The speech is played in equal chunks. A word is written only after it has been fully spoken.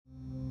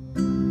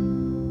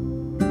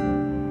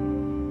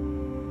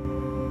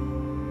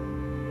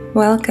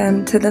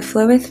Welcome to the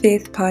Flow with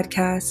Faith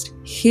podcast.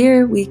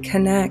 Here we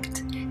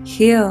connect,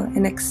 heal,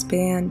 and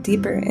expand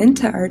deeper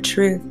into our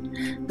truth.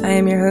 I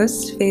am your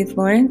host, Faith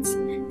Lawrence,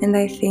 and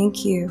I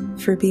thank you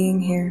for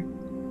being here.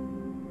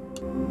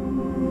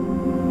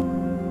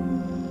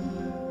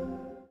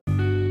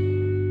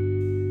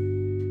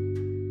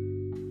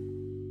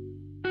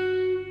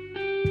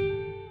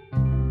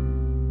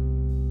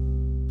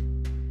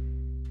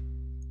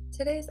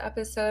 Today's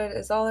episode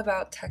is all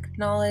about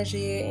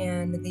technology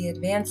and the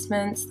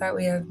advancements that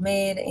we have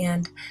made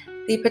and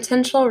the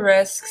potential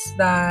risks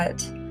that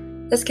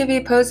this could be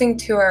posing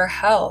to our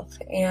health.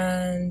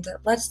 And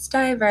let's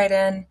dive right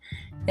in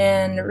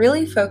and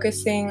really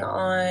focusing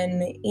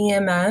on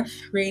EMF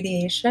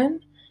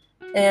radiation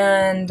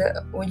and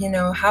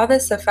how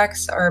this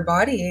affects our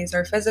bodies,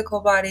 our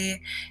physical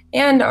body,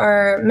 and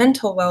our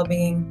mental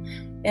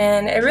well-being.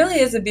 And it really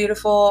is a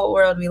beautiful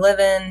world we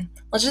live in.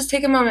 Let's just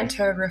take a moment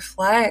to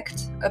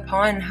reflect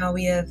upon how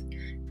we have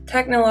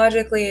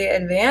technologically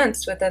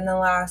advanced within the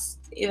last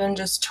even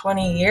just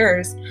 20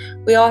 years.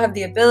 We all have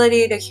the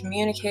ability to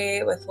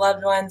communicate with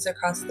loved ones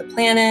across the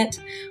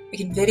planet. We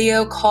can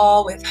video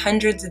call with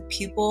hundreds of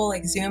people,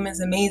 like Zoom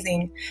is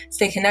amazing.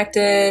 Stay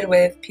connected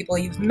with people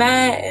you've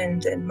met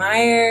and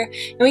admire.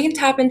 And we can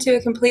tap into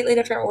a completely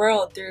different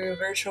world through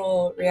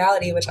virtual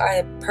reality, which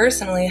I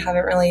personally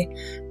haven't really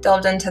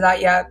delved into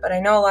that yet, but I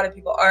know a lot of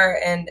people are,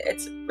 and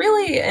it's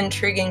really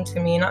intriguing to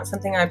me. Not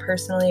something I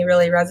personally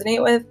really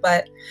resonate with,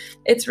 but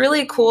it's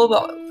really cool,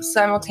 but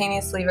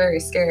simultaneously very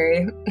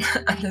scary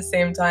at the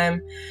same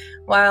time.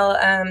 While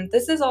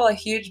this is all a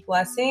huge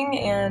blessing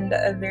and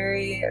a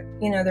very,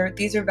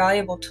 these are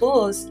valuable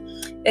tools,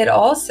 it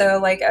also,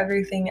 like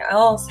everything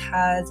else,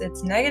 has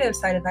its negative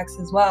side effects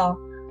as well.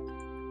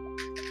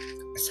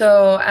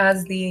 So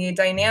as the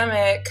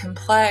dynamic,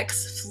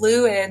 complex,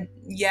 fluid,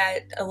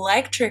 yet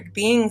electric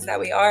beings that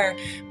we are,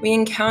 we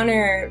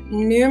encounter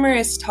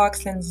numerous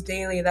toxins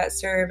daily that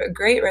serve a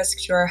great risk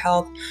to our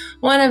health.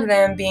 One of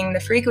them being the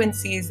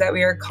frequencies that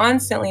we are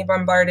constantly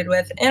bombarded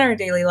with in our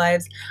daily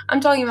lives. I'm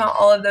talking about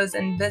all of those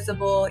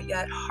invisible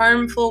yet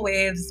harmful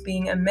waves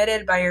being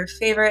emitted by your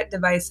favorite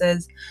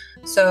devices.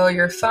 So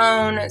your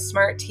phone,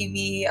 smart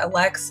TV,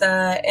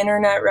 Alexa,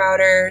 internet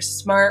router,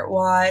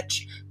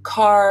 smartwatch,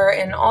 car,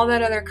 and all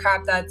that other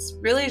crap that's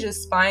really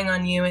just spying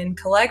on you and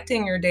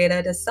collecting your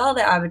data to sell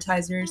to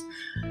advertisers.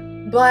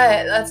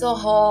 But that's a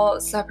whole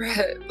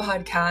separate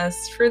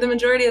podcast. For the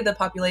majority of the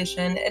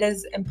population, it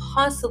is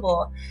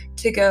impossible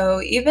to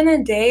go even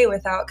a day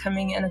without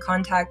coming into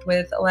contact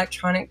with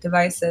electronic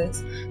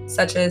devices,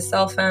 such as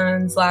cell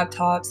phones,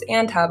 laptops,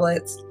 and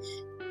tablets.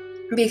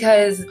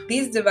 Because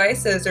these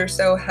devices are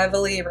so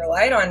heavily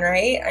relied on,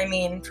 right? I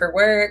mean, for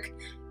work,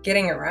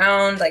 getting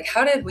around, like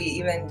how did we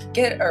even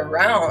get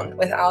around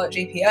without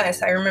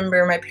GPS? I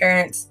remember my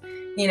parents,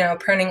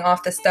 printing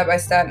off the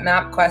step-by-step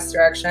MapQuest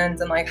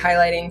directions and like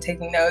highlighting,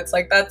 taking notes,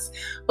 like that's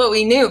what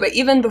we knew. But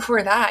even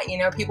before that,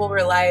 people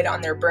relied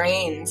on their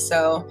brains.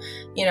 So,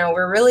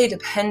 we're really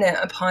dependent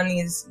upon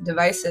these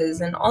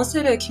devices, and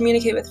also to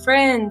communicate with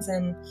friends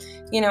and,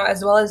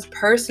 as well as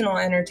personal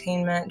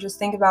entertainment. Just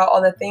think about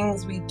all the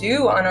things we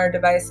do on our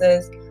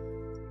devices.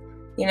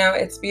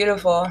 It's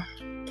beautiful.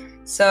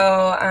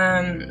 So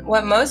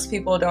what most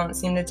people don't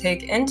seem to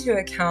take into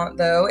account,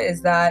 though,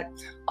 is that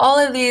all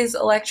of these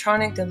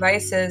electronic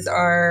devices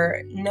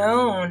are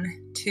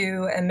known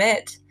to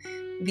emit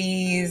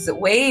these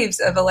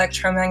waves of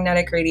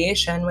electromagnetic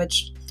radiation,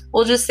 which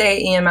we'll just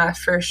say EMF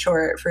for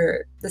short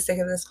for the sake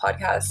of this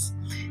podcast.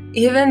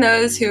 Even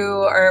those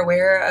who are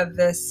aware of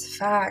this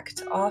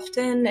fact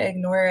often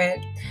ignore it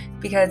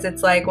because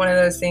it's like one of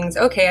those things,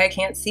 okay, I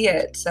can't see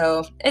it,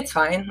 so it's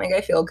fine, like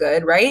I feel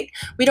good, right?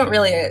 We don't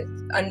really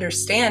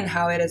understand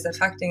how it is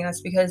affecting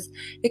us because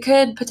it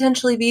could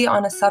potentially be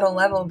on a subtle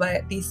level,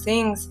 but these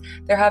things,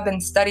 there have been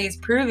studies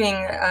proving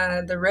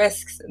the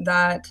risks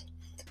that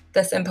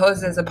this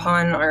imposes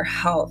upon our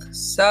health.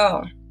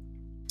 So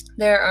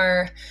there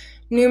are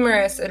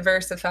numerous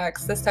adverse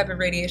effects this type of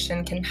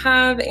radiation can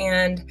have,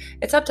 and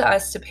it's up to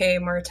us to pay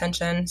more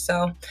attention.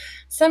 So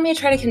some may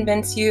try to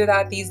convince you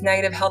that these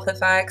negative health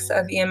effects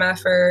of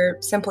EMF are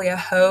simply a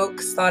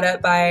hoax thought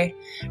up by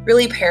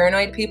really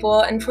paranoid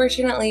people.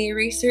 Unfortunately,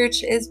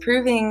 research is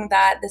proving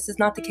that this is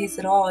not the case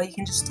at all. You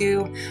can just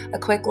do a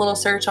quick little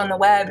search on the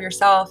web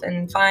yourself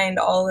and find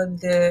all of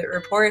the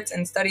reports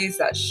and studies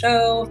that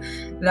show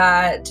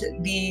that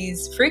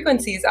these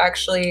frequencies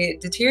actually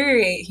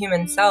deteriorate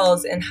human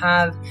cells and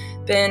have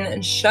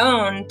been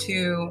shown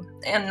to,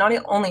 and not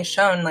only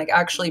shown, like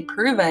actually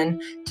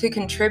proven to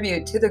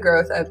contribute to the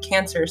growth of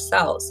cancer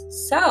cells.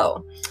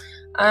 So,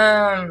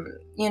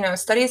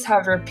 studies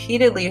have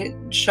repeatedly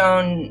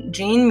shown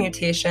gene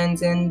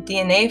mutations and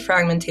DNA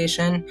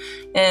fragmentation,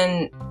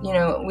 and,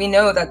 we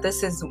know that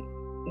this is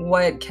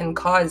what can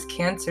cause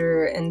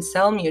cancer and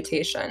cell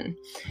mutation.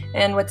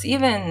 And what's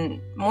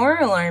even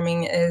more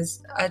alarming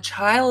is a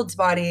child's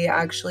body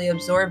actually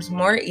absorbs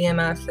more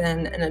EMF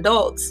than an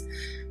adult's.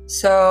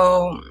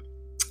 So,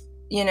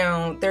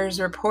 there's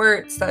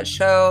reports that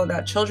show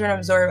that children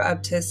absorb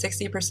up to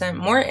 60%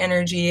 more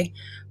energy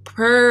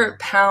per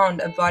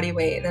pound of body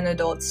weight than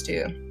adults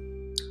do.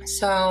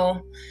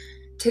 So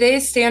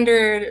today's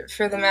standard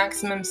for the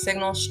maximum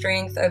signal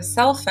strength of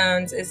cell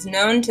phones is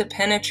known to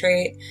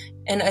penetrate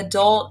an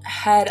adult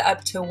head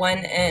up to 1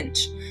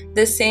 inch.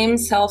 The same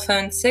cell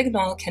phone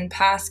signal can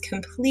pass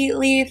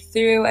completely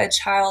through a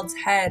child's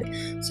head.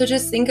 So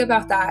just think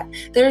about that.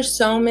 There's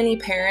so many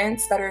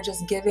parents that are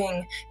just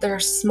giving their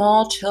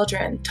small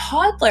children,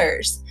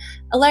 toddlers,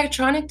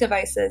 electronic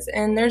devices,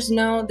 and this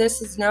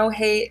is no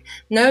hate,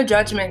 no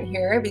judgment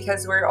here,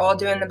 because we're all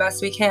doing the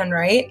best we can,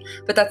 right?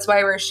 But that's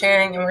why we're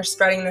sharing and we're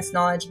spreading this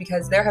knowledge,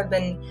 because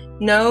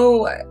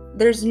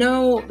there's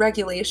no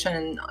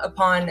regulation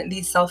upon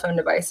these cell phone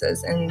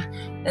devices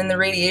and the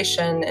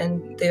radiation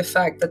and the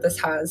effect that this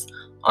has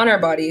on our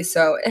bodies.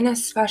 So, and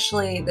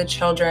especially the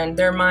children,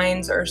 their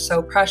minds are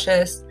so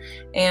precious,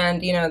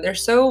 and they're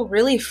so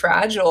really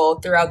fragile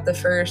throughout the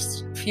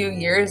first few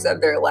years of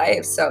their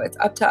life. So it's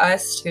up to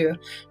us to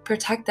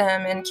protect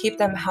them and keep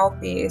them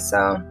healthy.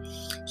 So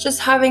just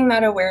having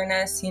that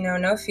awareness,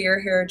 no fear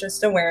here,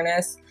 just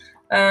awareness.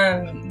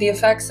 The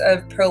effects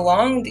of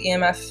prolonged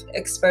EMF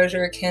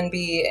exposure can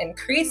be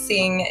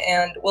increasing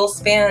and will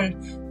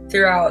span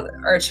throughout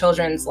our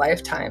children's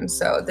lifetime.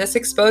 So this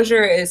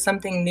exposure is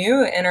something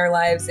new in our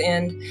lives,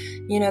 and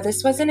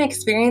this wasn't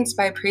experienced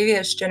by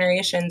previous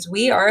generations.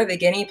 We are the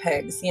guinea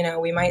pigs.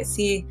 We might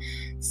see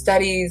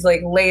studies like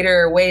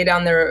later, way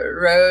down the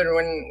road,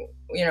 when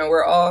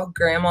we're all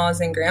grandmas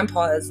and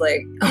grandpas,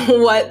 like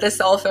what the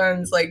cell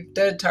phones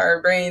did to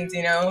our brains,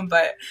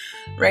 but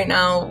right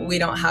now we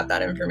don't have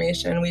that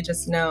information. We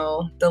just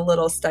know the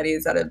little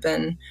studies that have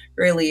been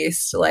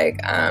released,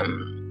 like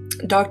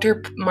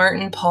Dr.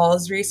 Martin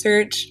Pall's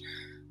research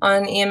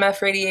on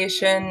EMF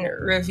radiation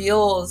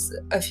reveals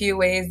a few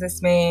ways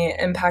this may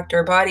impact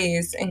our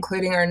bodies,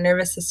 including our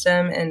nervous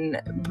system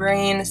and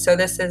brain. So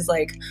this is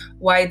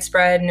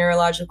widespread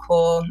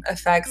neurological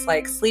effects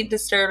like sleep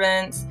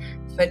disturbance,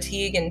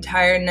 fatigue and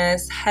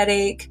tiredness,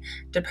 headache,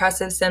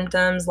 depressive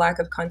symptoms, lack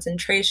of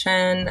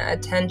concentration,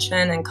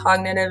 attention and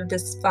cognitive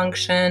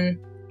dysfunction,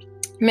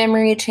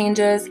 memory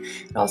changes.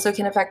 It also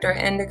can affect our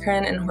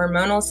endocrine and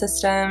hormonal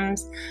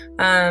systems,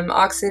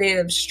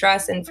 oxidative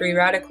stress and free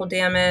radical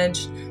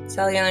damage,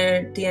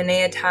 cellular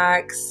DNA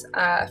attacks,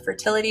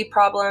 fertility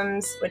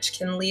problems, which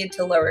can lead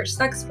to lower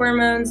sex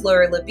hormones,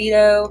 lower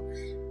libido.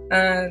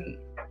 And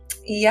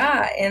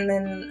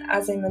then,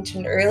 as I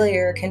mentioned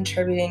earlier,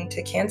 contributing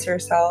to cancer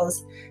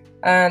cells.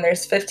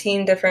 There's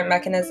 15 different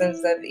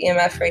mechanisms of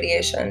EMF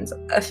radiation's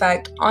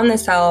effect on the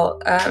cell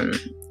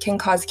can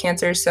cause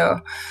cancer. So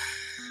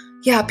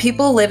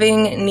people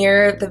living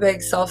near the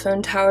big cell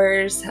phone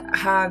towers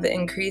have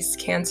increased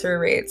cancer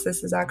rates.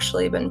 This has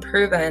actually been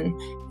proven.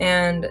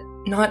 And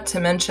not to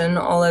mention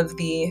all of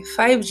the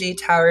 5G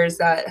towers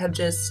that have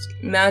just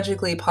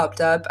magically popped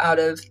up out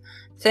of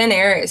thin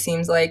air, it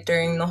seems like,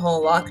 during the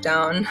whole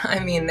lockdown. I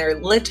mean, they're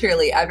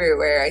literally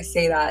everywhere. I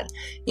say that,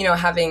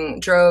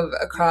 having drove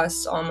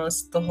across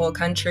almost the whole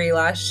country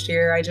last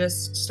year, I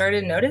just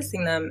started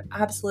noticing them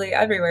absolutely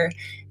everywhere.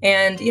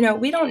 And,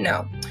 we don't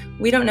know.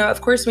 We don't know.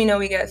 Of course, we know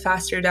we get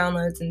faster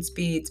downloads and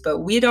speeds, but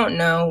we don't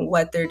know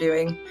what they're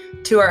doing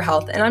to our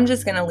health. And I'm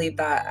just going to leave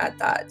that at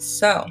that.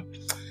 So,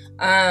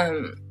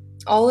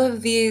 all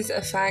of these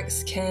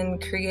effects can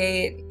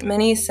create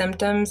many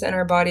symptoms in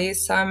our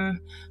bodies, some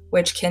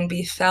which can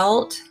be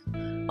felt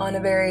on a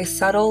very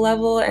subtle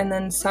level, and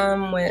then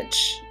some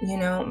which,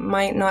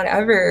 might not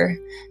ever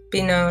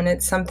be known.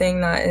 It's something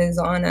that is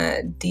on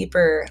a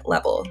deeper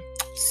level.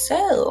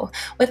 So,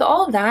 with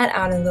all that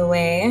out of the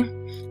way,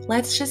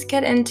 let's just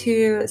get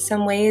into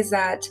some ways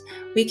that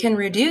we can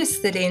reduce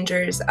the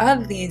dangers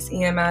of these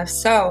EMFs.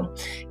 So,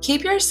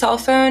 keep your cell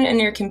phone and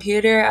your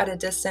computer at a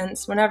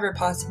distance whenever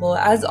possible,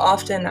 as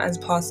often as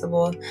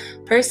possible.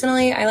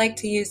 Personally, I like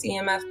to use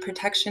EMF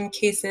protection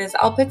cases.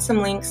 I'll put some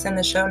links in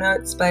the show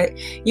notes, but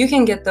you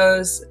can get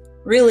those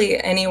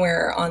really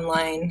anywhere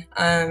online,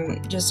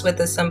 just with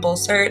a simple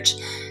search.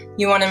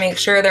 You want to make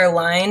sure they're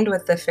lined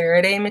with the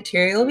Faraday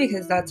material,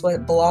 because that's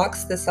what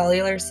blocks the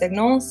cellular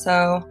signal.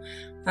 So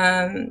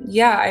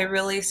I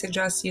really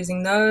suggest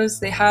using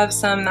those. They have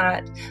some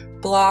that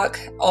block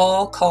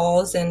all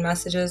calls and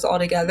messages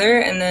altogether,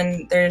 and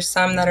then there's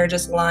some that are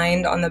just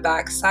lined on the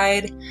back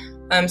side.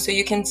 So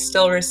you can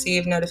still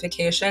receive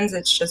notifications.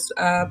 It's just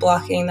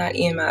blocking that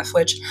EMF,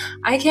 which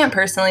I can't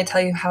personally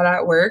tell you how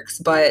that works,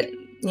 but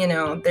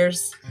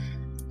there's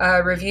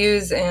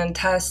reviews and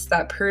tests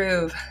that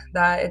prove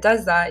that it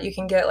does that. You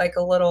can get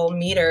a little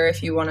meter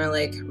if you want to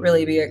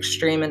really be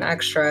extreme and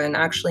extra and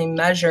actually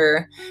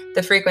measure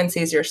the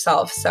frequencies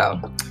yourself.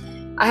 So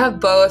I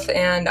have both,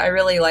 and I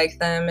really like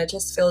them. It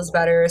just feels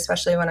better,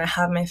 especially when I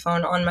have my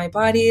phone on my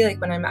body, like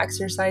when I'm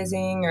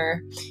exercising,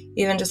 or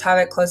even just have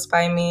it close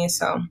by me.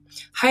 So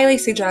highly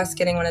suggest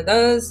getting one of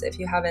those if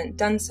you haven't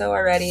done so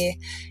already.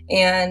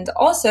 And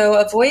also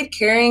avoid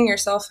carrying your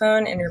cell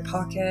phone in your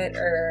pocket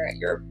or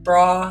your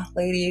bra,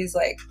 ladies.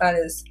 That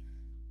is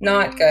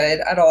not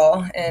good at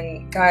all.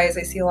 And guys,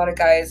 I see a lot of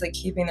guys like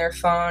keeping their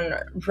phone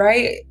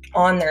right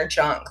on their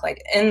junk,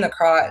 like in the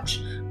crotch,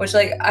 which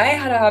like I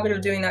had a habit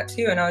of doing that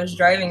too. And I was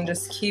driving,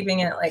 just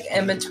keeping it like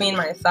in between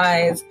my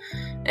thighs.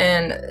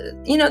 And,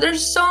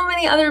 there's so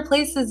many other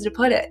places to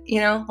put it,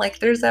 like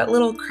there's that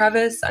little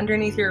crevice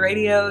underneath your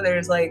radio.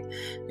 There's like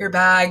your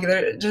bag.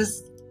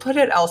 Just put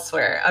it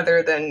elsewhere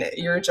other than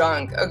your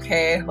junk,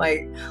 okay?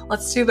 Like,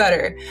 let's do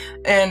better.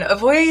 And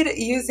avoid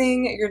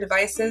using your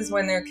devices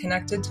when they're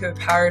connected to a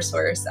power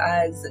source,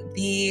 as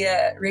the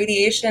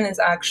radiation is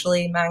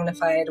actually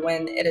magnified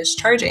when it is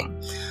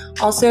charging.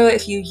 Also,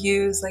 if you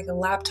use like a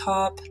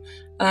laptop,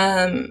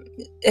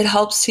 it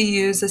helps to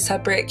use a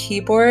separate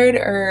keyboard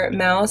or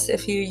mouse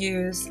if you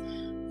use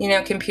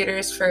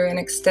computers for an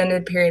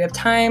extended period of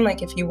time,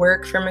 like if you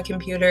work from a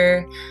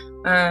computer.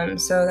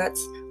 So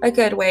that's a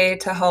good way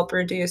to help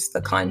reduce the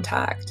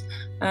contact.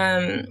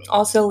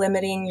 Also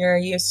limiting your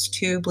use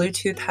to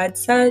Bluetooth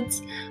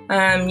headsets,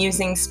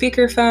 using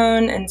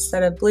speakerphone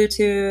instead of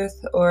Bluetooth,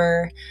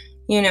 or,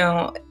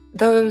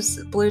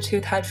 those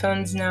Bluetooth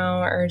headphones now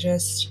are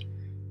just,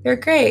 they're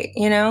great,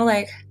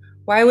 like,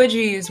 why would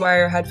you use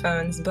wire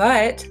headphones?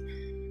 But,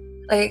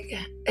 like,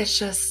 it's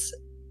just,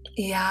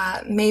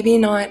 yeah, maybe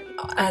not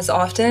as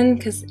often,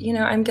 because,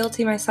 I'm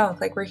guilty myself.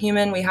 Like, we're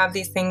human, we have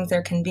these things,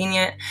 they're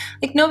convenient.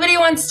 Like, nobody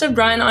wants to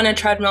run on a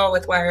treadmill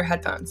with wire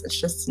headphones. It's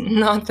just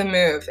not the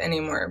move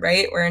anymore,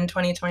 right? We're in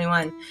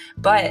 2021.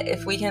 But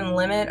if we can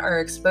limit our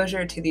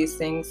exposure to these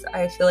things,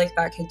 I feel like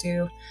that could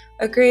do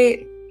a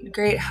great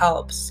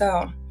help.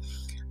 So,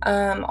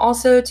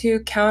 also to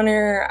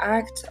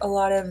counteract a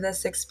lot of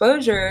this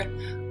exposure,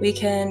 we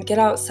can get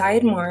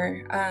outside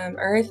more,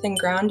 earth and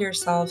ground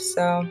yourself.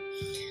 So,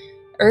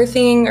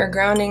 earthing or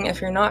grounding,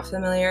 if you're not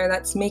familiar,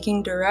 that's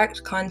making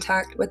direct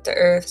contact with the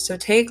earth. So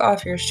take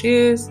off your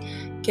shoes,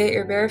 get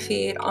your bare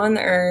feet on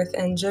the earth,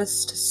 and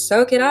just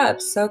soak it up.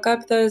 Soak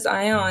up those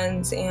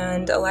ions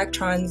and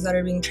electrons that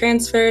are being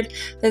transferred.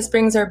 This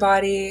brings our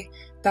body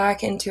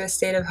back into a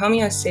state of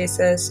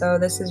homeostasis. So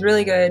this is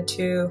really good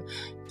to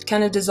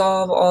kind of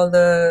dissolve all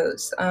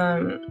those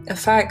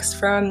effects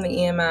from the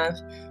EMF.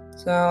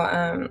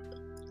 So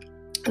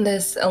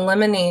this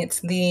eliminates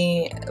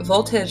the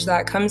voltage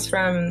that comes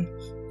from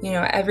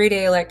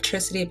everyday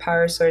electricity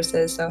power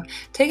sources. So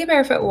take a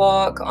barefoot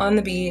walk on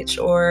the beach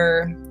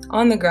or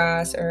on the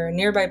grass or a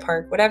nearby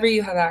park, whatever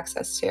you have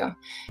access to.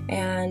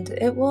 And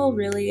it will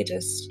really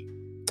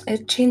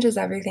it changes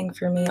everything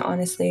for me,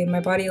 honestly. My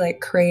body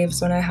like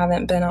craves when I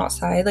haven't been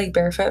outside like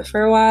barefoot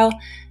for a while.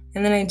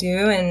 And then I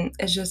do, and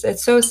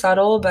it's so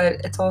subtle, but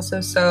it's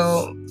also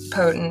so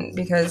potent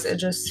because it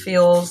just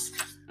feels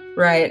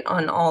right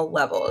on all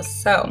levels.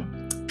 So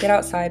get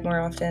outside more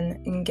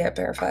often and get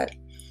barefoot.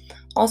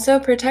 Also,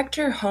 protect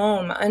your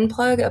home.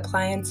 Unplug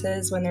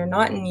appliances when they're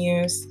not in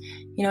use.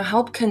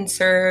 Help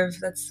conserve.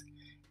 That's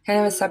kind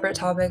of a separate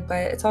topic,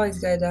 but it's always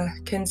good to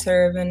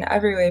conserve in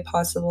every way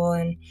possible,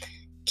 and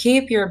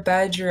keep your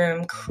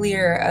bedroom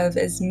clear of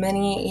as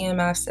many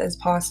EMFs as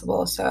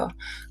possible. So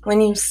when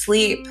you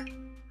sleep,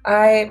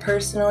 I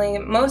personally,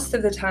 most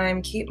of the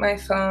time, keep my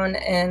phone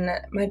in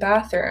my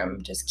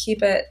bathroom. Just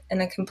keep it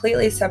in a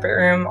completely separate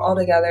room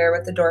altogether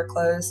with the door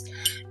closed.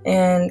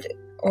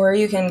 Or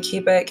you can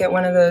get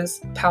one of those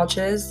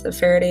pouches, the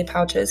Faraday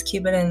pouches,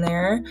 keep it in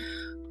there.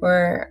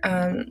 Or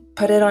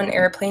put it on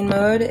airplane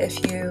mode if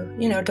you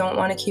don't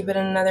want to keep it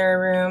in another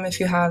room, if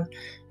you have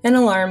an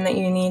alarm that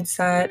you need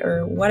set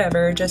or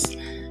whatever. Just,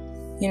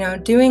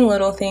 doing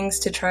little things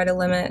to try to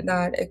limit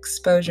that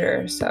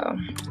exposure. So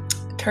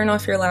turn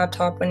off your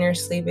laptop when you're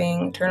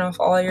sleeping, turn off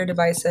all your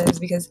devices,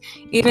 because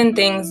even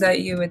things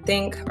that you would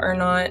think are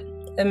not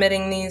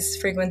emitting these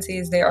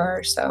frequencies, they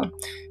are. So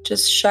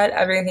just shut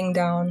everything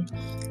down,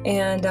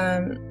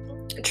 and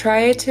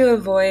try to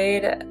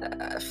avoid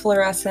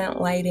fluorescent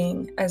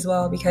lighting as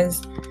well,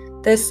 because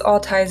this all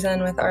ties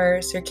in with our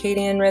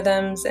circadian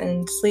rhythms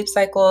and sleep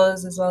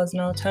cycles, as well as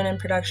melatonin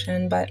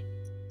production. But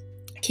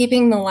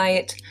keeping the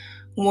light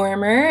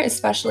warmer,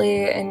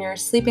 especially in your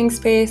sleeping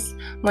space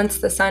once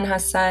the sun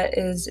has set,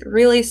 is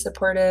really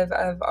supportive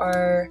of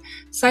our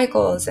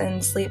cycles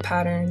and sleep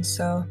patterns.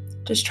 So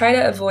just try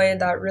to avoid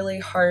that really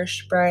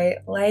harsh, bright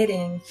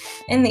lighting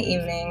in the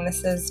evening.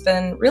 This has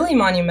been really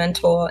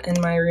monumental in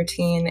my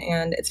routine,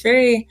 and it's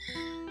very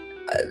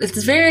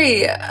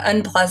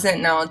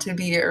unpleasant now to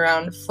be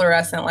around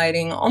fluorescent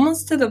lighting,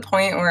 almost to the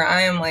point where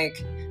I am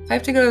like, if I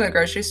have to go to the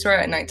grocery store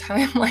at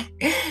nighttime, like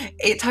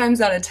 8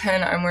 times out of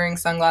 10, I'm wearing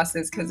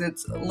sunglasses, because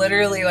it's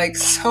literally like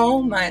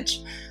so much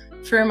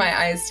for my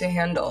eyes to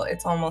handle.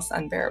 It's almost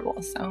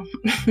unbearable. So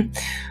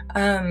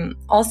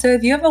also,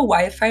 if you have a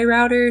Wi-Fi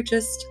router,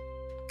 just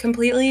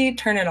completely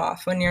turn it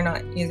off when you're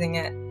not using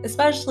it,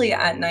 especially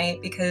at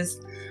night,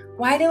 because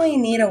why do we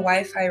need a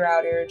Wi-Fi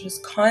router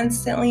just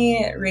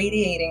constantly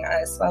radiating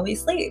us while we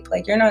sleep?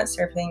 Like, you're not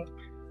surfing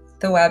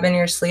the web in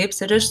your sleep,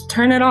 so just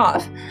turn it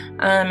off,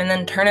 and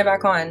then turn it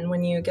back on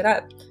when you get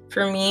up.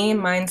 For me,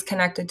 mine's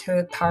connected to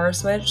a power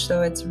switch,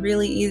 so it's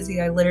really easy.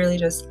 I literally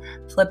just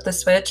flip the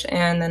switch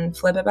and then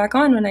flip it back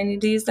on when I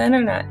need to use the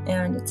internet,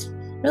 and it's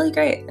really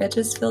great. It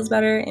just feels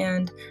better.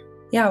 And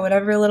yeah,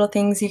 whatever little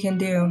things you can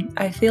do,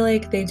 I feel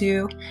like they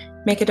do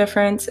make a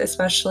difference,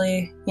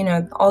 especially,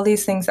 all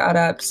these things add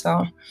up.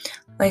 So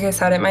like I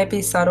said, it might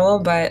be subtle,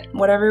 but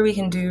whatever we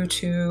can do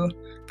to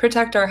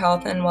protect our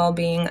health and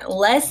well-being,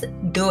 let's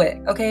do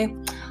it, okay?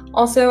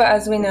 Also,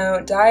 as we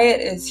know,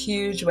 diet is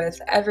huge with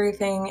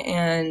everything,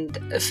 and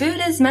food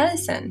is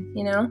medicine,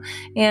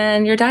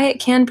 and your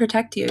diet can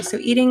protect you. So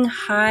eating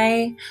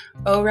high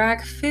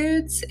ORAC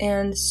foods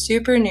and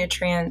super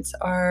nutrients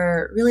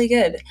are really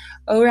good.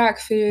 ORAC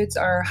foods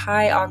are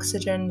high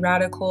oxygen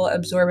radical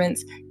absorbance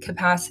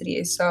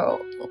capacity.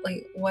 So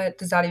what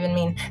does that even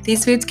mean?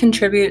 These foods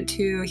contribute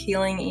to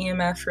healing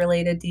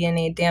EMF-related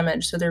DNA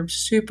damage. So they're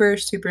super,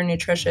 super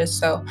nutritious.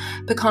 So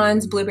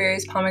pecans,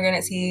 blueberries,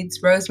 pomegranate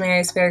seeds, rosemary,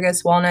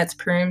 asparagus, walnuts,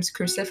 prunes,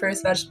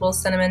 cruciferous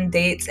vegetables, cinnamon,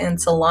 dates, and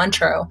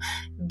cilantro.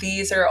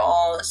 These are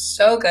all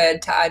so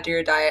good to add to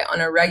your diet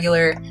on a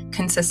regular,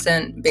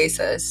 consistent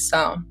basis.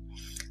 So,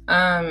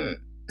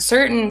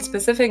 certain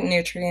specific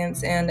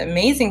nutrients and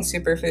amazing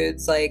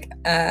superfoods like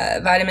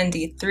vitamin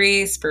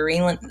D3,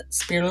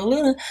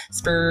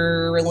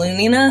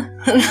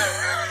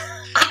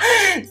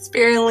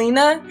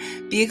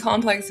 spirulina, B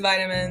complex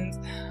vitamins,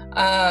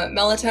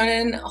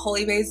 melatonin,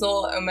 holy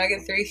basil,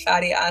 omega-3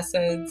 fatty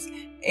acids,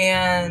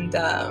 and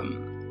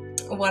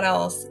what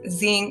else?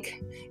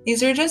 Zinc.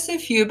 These are just a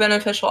few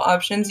beneficial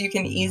options you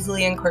can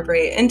easily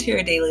incorporate into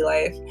your daily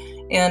life.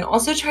 And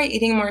also try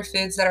eating more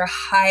foods that are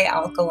high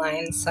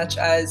alkaline, such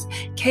as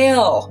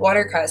kale,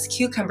 watercress,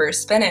 cucumber,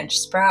 spinach,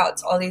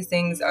 sprouts. All these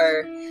things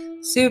are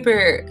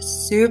super,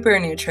 super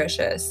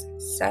nutritious.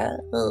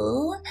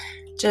 So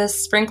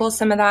just sprinkle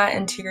some of that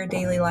into your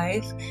daily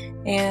life.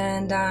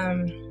 And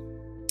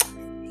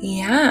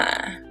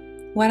yeah,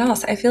 what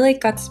else? I feel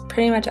like that's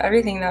pretty much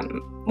everything. That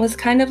was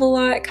kind of a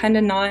lot, kind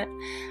of not.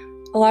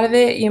 A lot of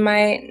it you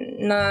might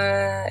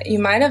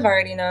have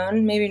already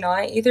known, maybe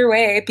not. Either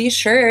way, be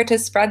sure to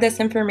spread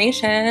this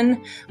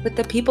information with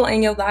the people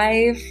in your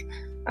life.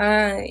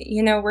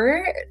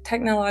 We're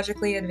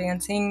technologically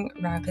advancing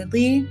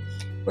rapidly.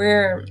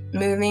 We're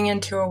moving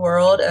into a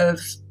world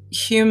of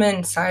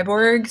human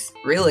cyborgs.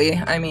 Really,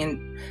 I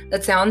mean,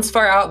 that sounds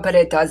far out, but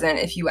it doesn't.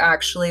 If you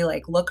actually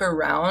look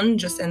around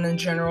just in the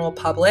general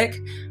public,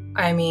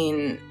 I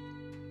mean,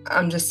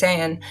 I'm just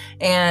saying.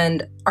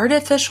 And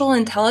artificial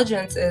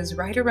intelligence is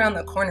right around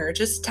the corner.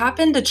 Just tap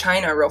into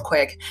China real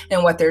quick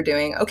and what they're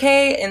doing,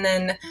 okay? And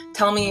then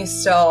tell me you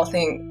still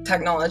think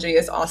technology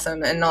is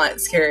awesome and not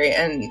scary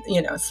and,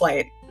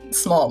 slight,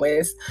 small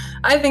ways.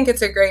 I think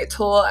it's a great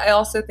tool. I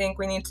also think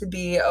we need to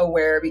be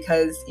aware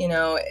because,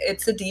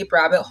 it's a deep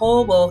rabbit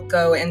hole. We'll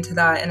go into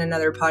that in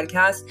another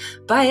podcast.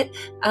 But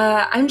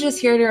I'm just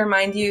here to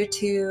remind you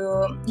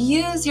to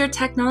use your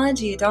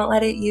technology. Don't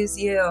let it use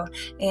you.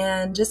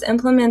 And just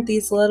implement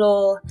these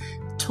little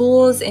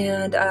tools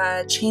and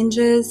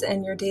changes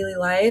in your daily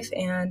life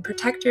and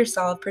protect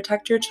yourself,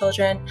 protect your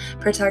children,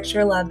 protect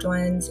your loved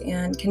ones,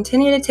 and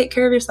continue to take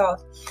care of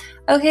yourself.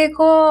 Okay,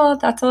 cool.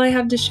 That's all I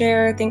have to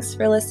share. Thanks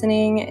for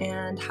listening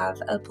and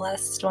have a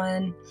blessed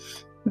one.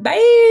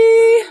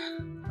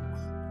 Bye.